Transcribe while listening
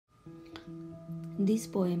This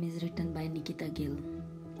poem is written by Nikita Gill.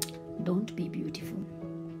 Don't be beautiful.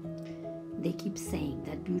 They keep saying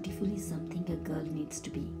that beautiful is something a girl needs to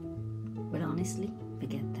be. But honestly,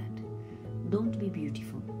 forget that. Don't be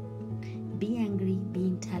beautiful. Be angry, be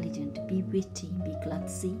intelligent, be witty, be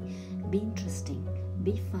klutzy, be interesting,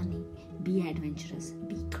 be funny, be adventurous,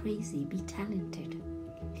 be crazy, be talented.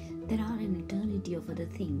 There are an eternity of other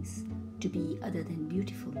things to be other than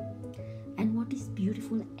beautiful. And what is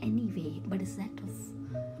beautiful anyway but a set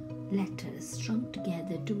of letters strung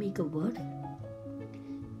together to make a word?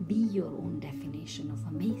 Be your own definition of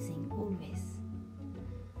amazing always.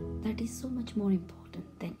 That is so much more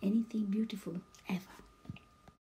important than anything beautiful ever.